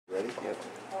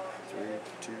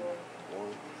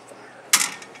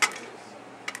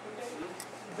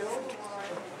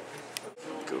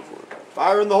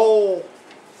Fire in the hole.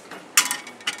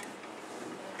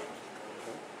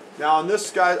 Now on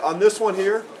this one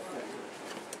here.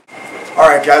 All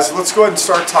right, guys, let's go ahead and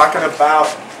start talking about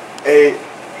a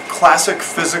classic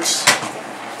physics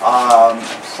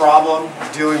problem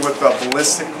dealing with the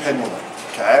ballistic pendulum.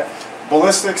 Okay,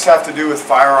 ballistics have to do with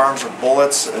firearms or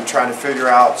bullets and trying to figure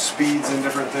out speeds and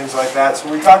different things like that. So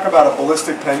when we talk about a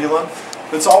ballistic pendulum,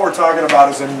 that's all we're talking about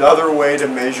is another way to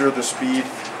measure the speed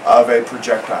of a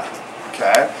projectile.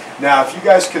 Okay. Now, if you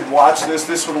guys could watch this,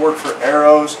 this would work for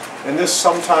arrows, and this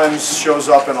sometimes shows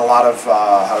up in a lot of,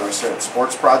 how do we say it,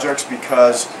 sports projects,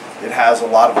 because it has a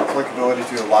lot of applicability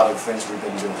to a lot of the things we've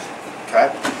been doing. Okay?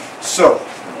 So,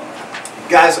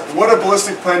 guys, what a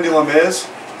ballistic pendulum is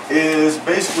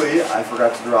basically, I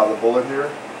forgot to draw the bullet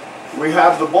here, we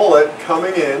have the bullet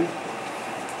coming in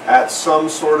at some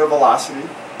sort of velocity,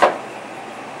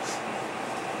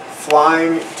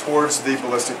 flying towards the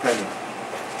ballistic pendulum.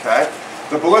 Okay?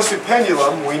 The ballistic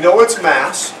pendulum, we know its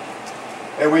mass,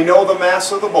 and we know the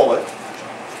mass of the bullet.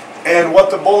 And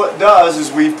what the bullet does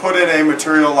is we put in a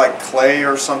material like clay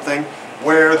or something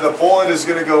where the bullet is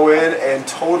going to go in and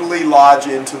totally lodge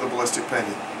into the ballistic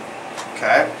pendulum.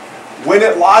 Okay? When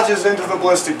it lodges into the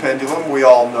ballistic pendulum, we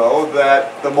all know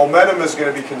that the momentum is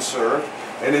going to be conserved,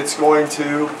 and it's going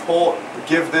to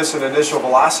give this an initial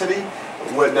velocity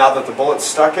now that the bullet's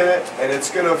stuck in it, and it's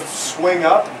going to swing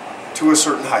up to a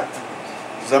certain height.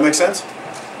 Does that make sense?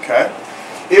 Okay.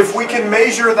 If we can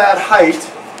measure that height,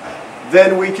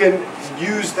 then we can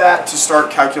use that to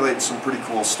start calculating some pretty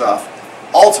cool stuff.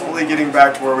 Ultimately getting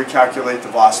back to where we calculate the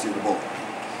velocity of the bullet.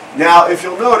 Now, if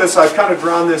you'll notice, I've kind of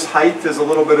drawn this height as a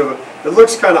little bit of a, it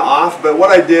looks kind of off, but what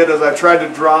I did is I tried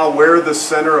to draw where the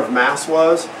center of mass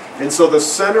was. And so the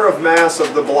center of mass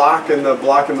of the block and the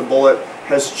bullet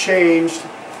has changed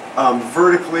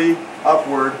vertically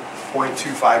upward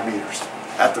 0.25 meters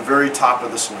at the very top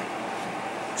of the swing.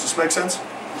 Does this make sense?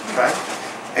 Okay.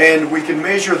 And we can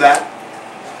measure that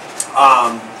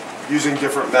using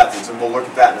different methods, and we'll look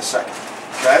at that in a second.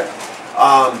 Okay.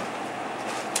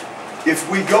 If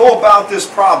we go about this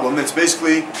problem, it's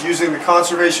basically using the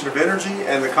conservation of energy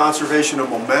and the conservation of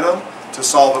momentum to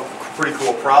solve a pretty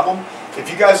cool problem. If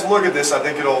you guys look at this, I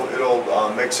think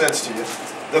it'll make sense to you.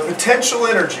 The potential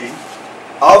energy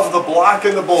of the block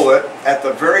and the bullet at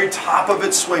the very top of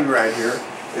its swing right here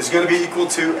is going to be equal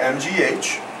to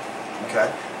mgh.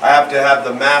 Okay, I have to have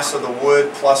the mass of the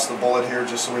wood plus the bullet here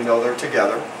just so we know they're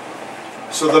together.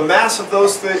 So the mass of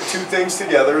those two things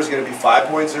together is going to be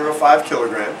 5.05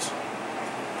 kilograms.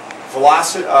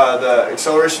 Velocity, the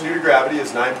acceleration due to gravity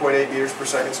is 9.8 meters per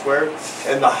second squared,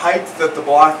 and the height that the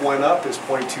block went up is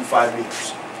 0.25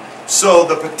 meters. So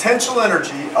the potential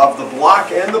energy of the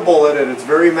block and the bullet at its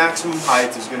very maximum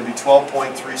height is going to be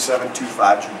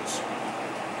 12.3725 joules.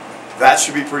 That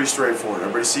should be pretty straightforward.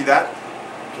 Everybody see that?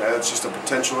 Okay, that's just a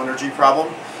potential energy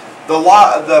problem.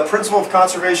 The principle of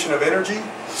conservation of energy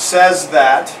says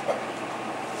that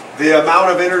the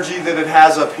amount of energy that it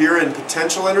has up here in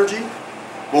potential energy,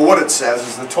 well, what it says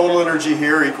is the total energy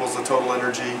here equals the total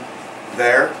energy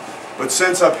there. But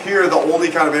since up here the only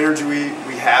kind of energy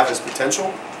we have is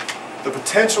potential, the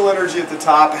potential energy at the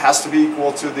top has to be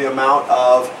equal to the amount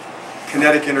of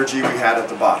kinetic energy we had at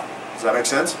the bottom. Does that make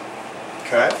sense?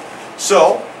 Okay.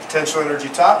 So, potential energy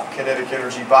top, kinetic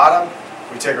energy bottom.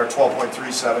 We take our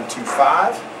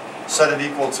 12.3725, set it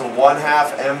equal to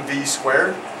 1/2 mv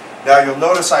squared. Now you'll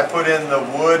notice I put in the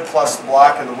wood plus the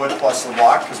block and the wood plus the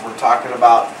block because we're talking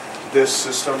about this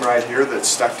system right here that's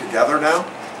stuck together now.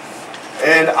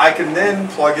 And I can then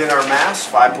plug in our mass,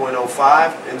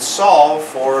 5.05, and solve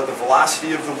for the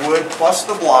velocity of the wood plus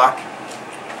the block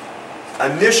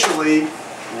initially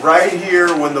right here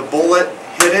when the bullet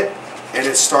hit it and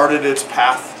it started its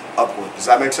path upward. Does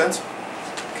that make sense?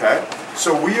 Okay.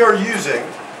 So we are using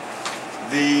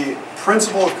the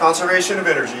principle of conservation of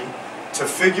energy to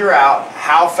figure out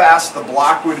how fast the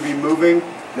block would be moving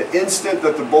the instant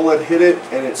that the bullet hit it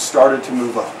and it started to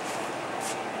move up.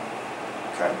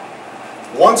 Okay.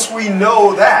 Once we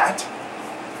know that,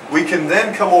 we can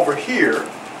then come over here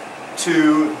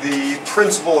to the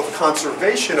principle of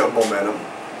conservation of momentum,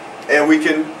 and we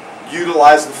can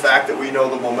utilize the fact that we know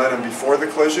the momentum before the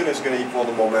collision is going to equal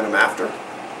the momentum after.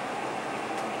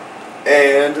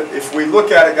 And if we look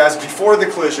at it, guys, before the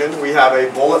collision, we have a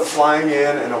bullet flying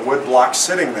in and a wood block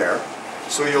sitting there.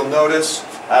 So you'll notice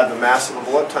I have the mass of the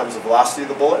bullet times the velocity of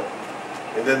the bullet,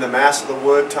 and then the mass of the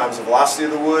wood times the velocity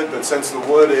of the wood. But since the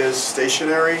wood is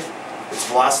stationary, its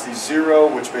velocity is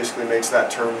 0, which basically makes that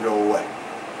term go away.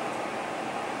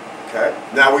 Okay.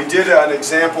 Now we did an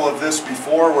example of this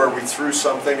before where we threw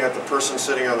something at the person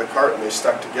sitting on the cart and they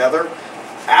stuck together.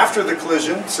 After the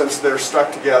collision, since they're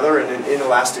stuck together in an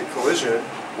inelastic collision,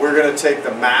 we're going to take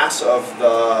the mass of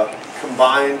the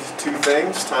combined two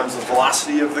things times the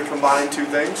velocity of the combined two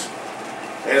things.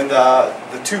 And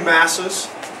the two masses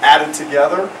added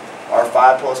together are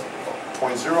 5 plus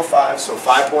 0.05, so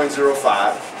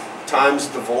 5.05 times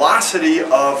the velocity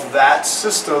of that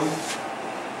system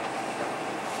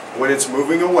when it's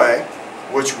moving away,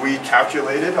 which we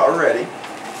calculated already.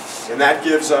 And that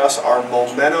gives us our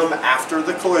momentum after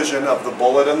the collision of the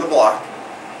bullet and the block.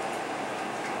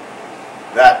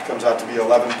 That comes out to be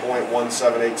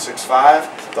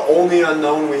 11.17865. The only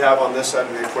unknown we have on this side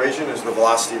of the equation is the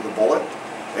velocity of the bullet.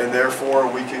 And therefore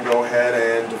we can go ahead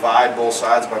and divide both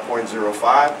sides by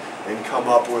 0.05 and come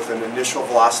up with an initial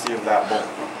velocity of that bullet.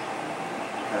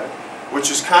 Okay? Which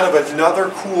is kind of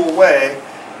another cool way.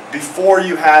 Before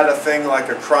you had a thing like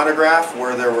a chronograph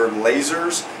where there were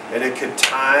lasers and it could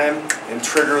time and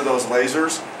trigger those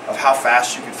lasers of how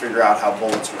fast you could figure out how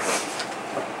bullets would hurt.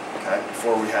 Okay?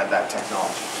 Before we had that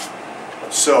technology.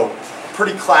 So,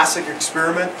 pretty classic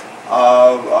experiment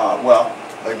of,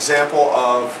 example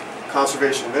of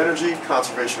conservation of energy,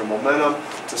 conservation of momentum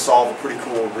to solve a pretty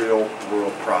cool real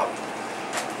world problem.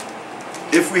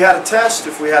 If we had a test,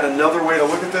 if we had another way to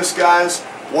look at this, guys,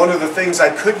 one of the things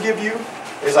I could give you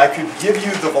is I could give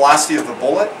you the velocity of the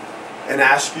bullet and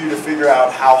ask you to figure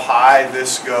out how high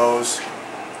this goes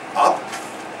up.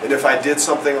 And if I did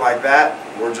something like that,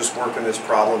 we're just working this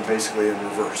problem basically in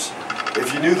reverse.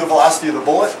 If you knew the velocity of the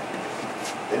bullet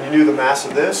and you knew the mass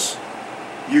of this,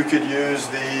 you could use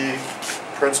the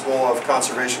principle of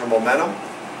conservation of momentum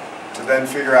to then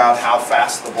figure out how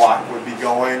fast the block would be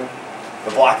going,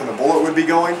 the block and the bullet would be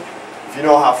going. If you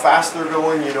know how fast they're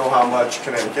going, you know how much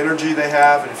kinetic energy they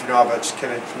have, and if you know how much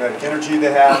kinetic energy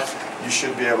they have, you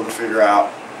should be able to figure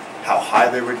out how high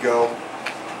they would go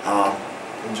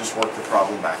and just work the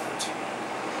problem backwards.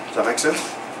 Does that make sense?